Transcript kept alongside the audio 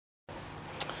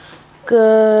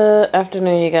Good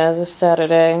afternoon, you guys. It's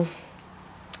Saturday,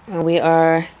 and we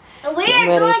are going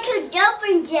to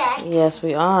jumping jacks. Yes,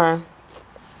 we are,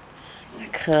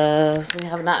 because we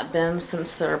have not been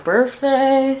since their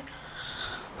birthday,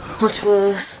 which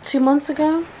was 2 months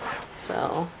ago.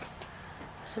 So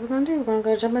that's what we're gonna do. We're gonna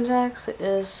go to jumping jacks. It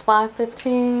is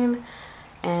 5:15,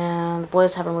 and the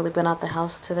boys haven't really been out the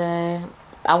house today.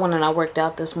 I went and I worked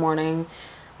out this morning.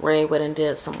 Ray went and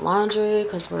did some laundry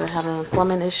because we're having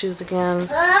plumbing issues again,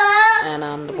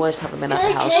 and the boys haven't been at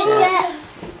the house yet,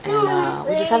 and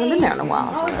we just haven't been there in a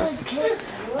while. So that's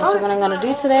what I'm gonna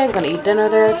do today. We're gonna eat dinner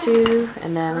there too,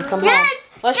 and then come home.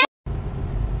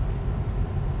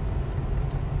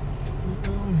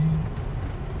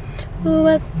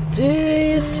 What do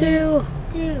you do?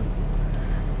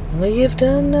 Well, you've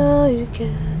done all you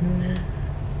can.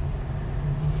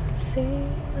 See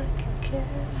like you can.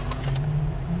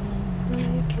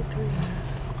 Make it through.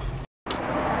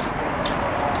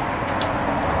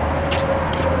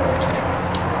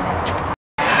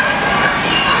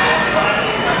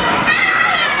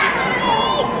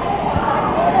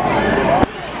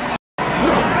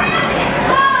 Oops.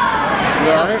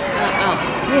 Water?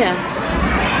 Yeah.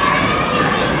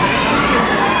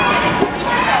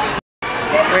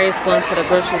 Ray's going to the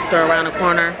grocery store around the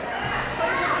corner.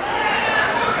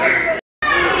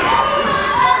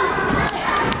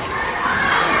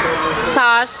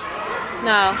 Tosh,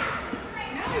 no.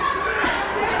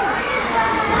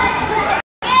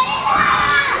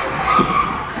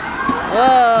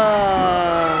 Whoa.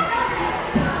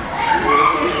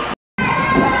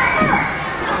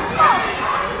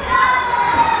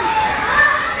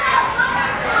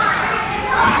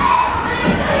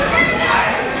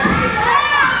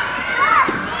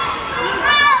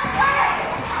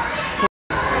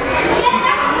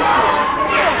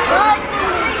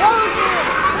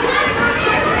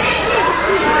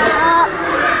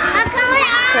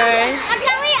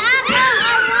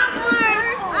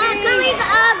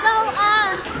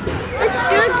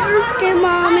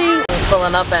 Mommy.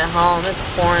 Pulling up at home. It's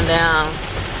pouring down.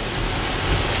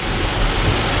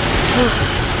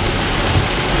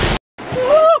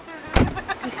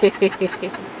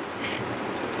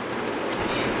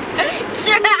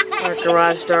 Our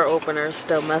garage door opener is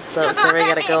still messed up, so we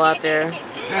gotta go out there.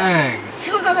 Dang. What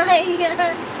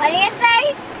do you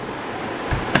say?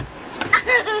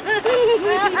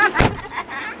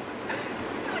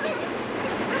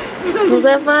 Was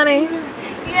that funny?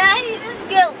 Yeah, you just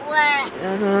get wet.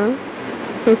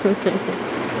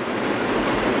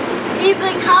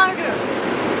 Even harder.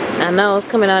 I know, it's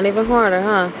coming out even harder,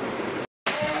 huh?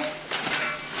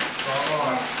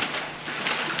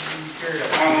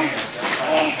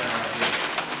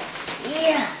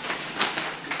 Yeah.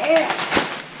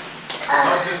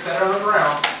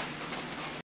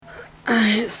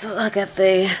 Alright, so I got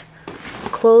the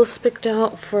clothes picked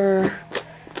out for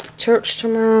church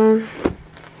tomorrow.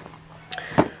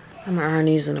 I'm gonna iron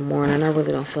these in the morning. I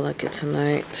really don't feel like it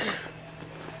tonight.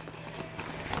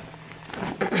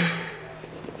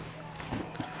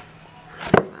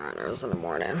 Iron those in the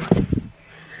morning.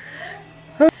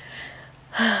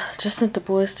 Just sent the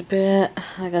boys to bed.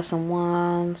 I got some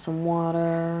wine, some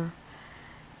water,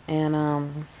 and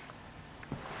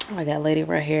I got Lady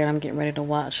right here. I'm getting ready to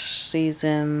watch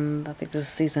season, I think this is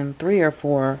season 3 or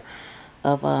 4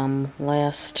 of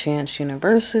Last Chance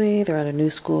University. They're at a new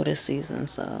school this season,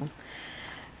 so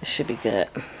it should be good.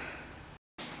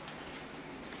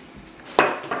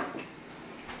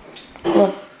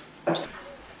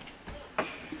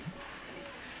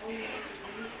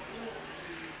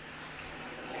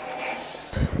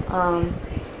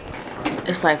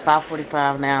 It's like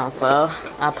 5:45 now, so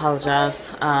I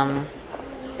apologize. I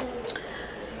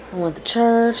went to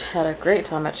church, had a great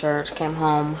time at church, came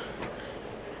home,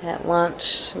 had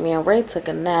lunch. Me and Ray took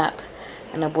a nap,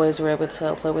 and the boys were able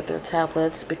to play with their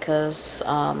tablets because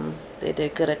they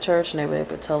did good at church, and they were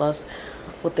able to tell us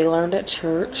what they learned at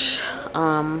church.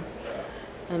 And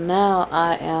now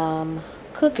I am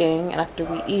cooking, and after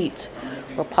we eat,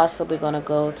 we're possibly going to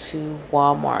go to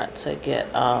Walmart to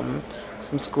get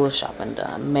some school shopping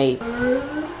done, maybe.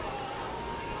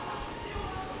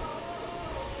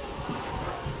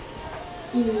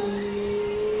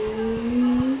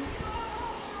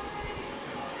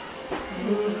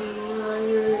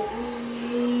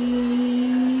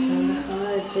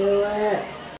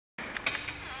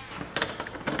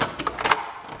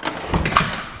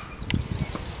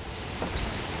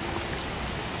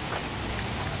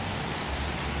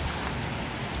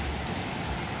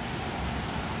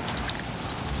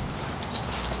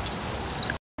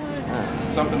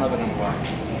 Something other than black.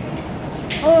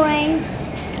 Orange.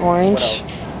 Orange.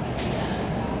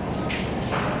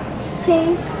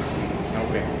 Pink,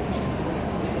 Okay.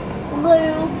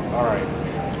 blue. All right.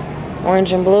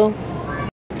 Orange and blue. 1,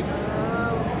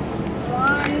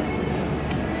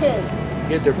 2.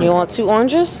 Get different. You want 2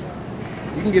 oranges?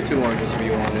 You can get 2 oranges if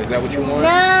you want. Is that what you want?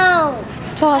 No.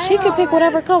 Tosh, he can pick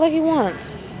whatever color he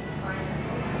wants.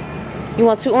 You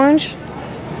want 2 orange?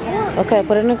 Yeah. Okay,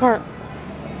 put it in the cart. No,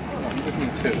 you just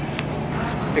need 2.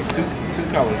 Pick two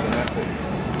colors and that's it.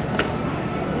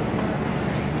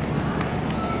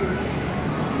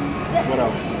 What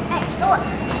else? Hey, go.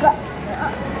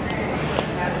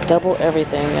 Double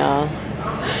everything, y'all.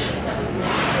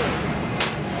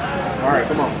 All right,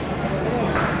 come on.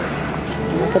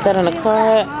 Put that in the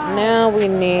cart. Now we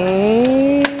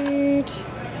need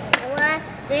The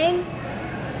last thing.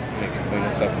 Need to clean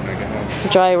this up and make it home.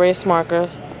 dry erase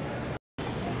markers.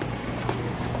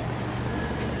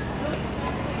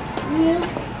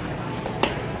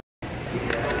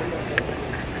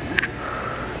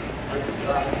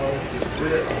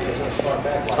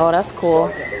 Oh, that's cool.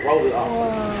 I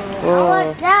Whoa.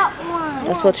 want that one.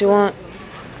 That's what you want?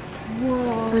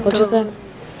 What you say?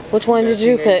 Which one did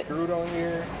you pick? Fruit on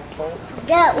here.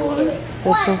 That one.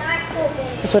 This one.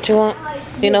 That's what you want?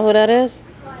 You know who that is?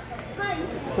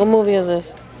 What movie is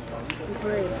this?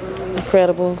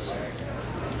 Incredibles.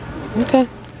 Okay.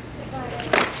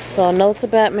 So a note to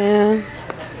Batman.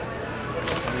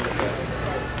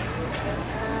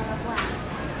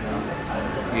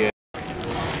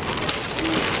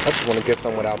 I just want to get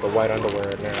some without the white underwear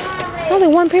in there. It's only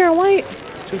 1 pair of white.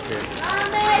 It's 2 pairs.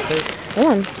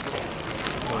 1.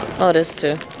 Oh, it is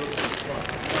 2.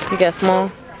 You got small?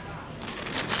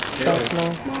 So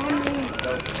small.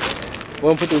 We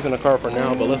won't put these in the car for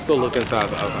now, but let's go look inside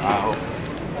the other aisle.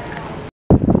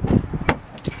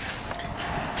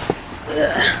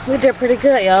 We did pretty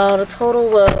good, y'all. The total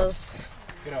was...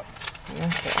 Get up.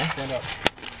 Let's see. Stand up.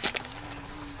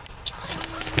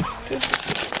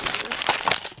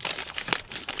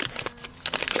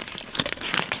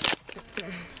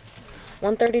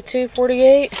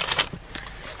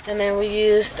 $132.48, and then we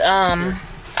used I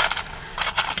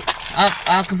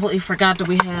completely forgot that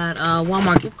we had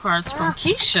Walmart gift cards from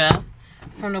Keisha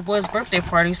from the boys' birthday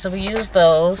party, so we used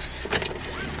those,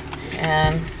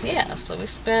 and yeah, so we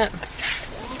spent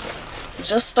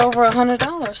just over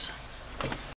 $100.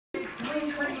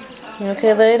 You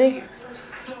okay, lady?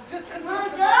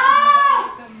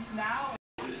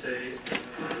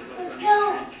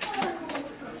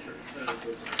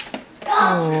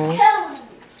 Oh,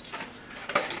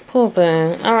 poor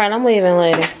thing. Alright, I'm leaving,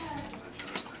 lady.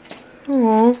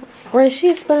 Oh, Ray,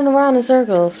 she's spinning around in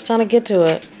circles, trying to get to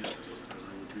it.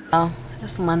 Oh,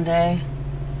 it's Monday.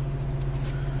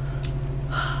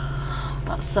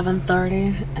 About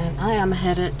 7:30, and I am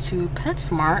headed to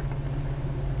PetSmart.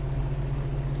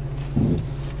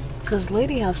 Because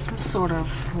lady has some sort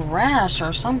of rash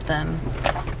or something.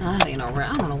 I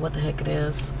don't know what the heck it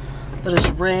is. But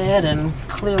it's red and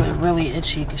clearly really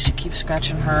itchy because she keeps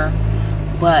scratching her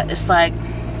butt. It's like,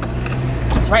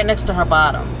 it's right next to her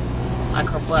bottom, like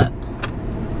her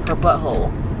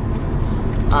butthole.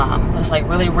 But it's like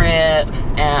really red,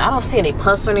 and I don't see any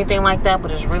pus or anything like that, but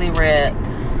it's really red.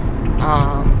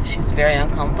 She's very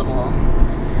uncomfortable.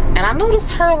 And I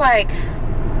noticed her like,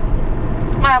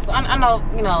 I know,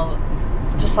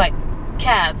 just like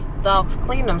cats, dogs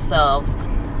clean themselves.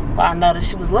 But I noticed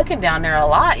she was looking down there a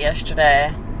lot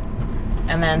yesterday,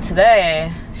 and then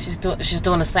today she's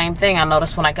doing the same thing. I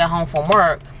noticed when I got home from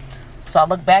work, so I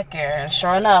looked back there, and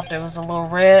sure enough, there was a little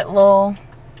red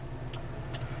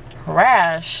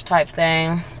rash type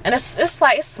thing, and it's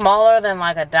smaller than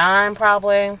like a dime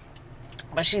probably,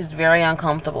 but she's very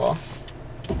uncomfortable.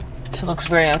 She looks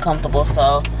very uncomfortable.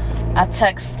 So I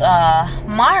text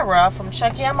Myra from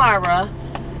Chucky and Myra,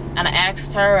 and I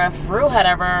asked her if Rue had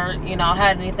ever,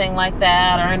 had anything like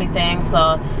that or anything.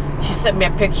 So she sent me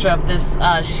a picture of this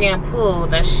shampoo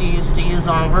that she used to use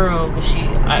on Rue because she,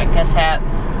 I guess, had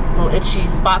little itchy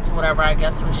spots or whatever, I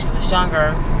guess, when she was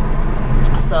younger.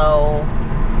 So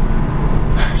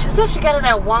she said she got it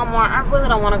at Walmart. I really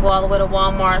don't want to go all the way to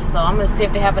Walmart, so I'm going to see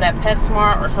if they have it at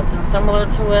PetSmart or something similar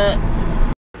to it.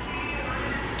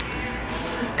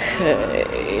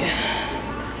 Okay.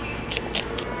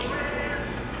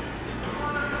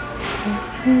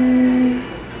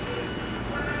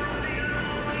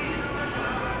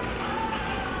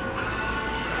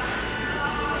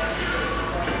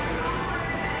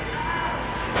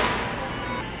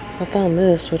 So I found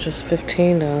this, which is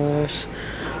 $15.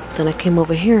 But then I came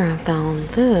over here and found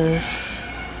this.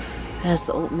 It has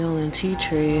the oatmeal and tea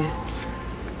tree.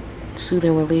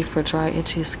 Soothing relief for dry,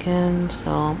 itchy skin.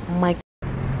 So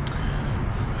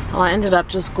I ended up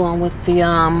just going with the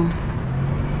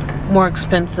more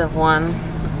expensive one,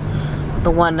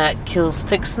 the one that kills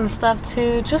ticks and stuff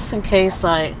too, just in case.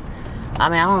 Like, I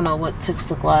mean, I don't know what ticks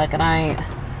look like, and I ain't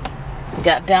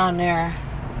got down there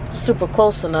super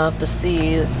close enough to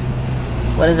see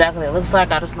what exactly it looks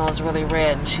like. I just know it's really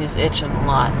red and she's itching a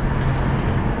lot.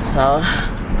 So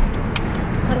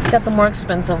I just got the more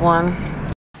expensive one.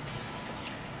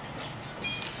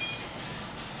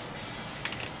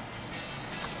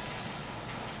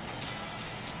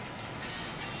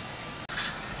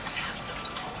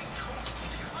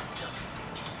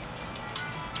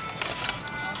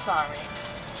 I'm sorry.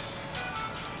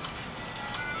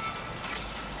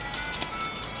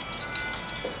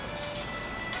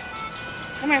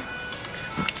 Come here.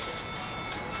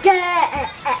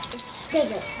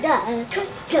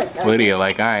 Lydia,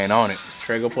 like I ain't on it.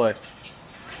 Trey, go play.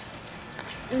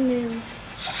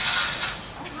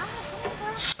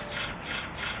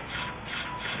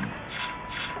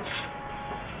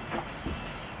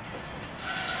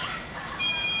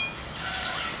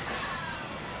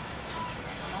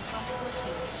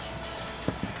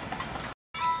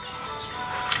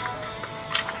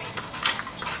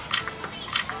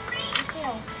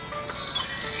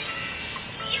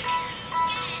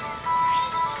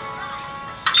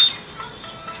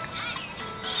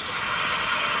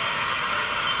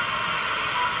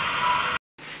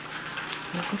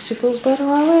 I think she feels better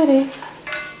already.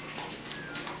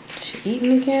 She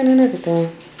eating again and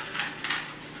everything.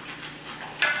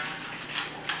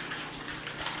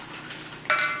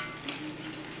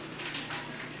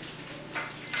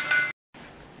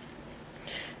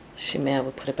 She mad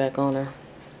we put it back on her.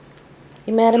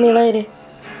 You mad at me, lady?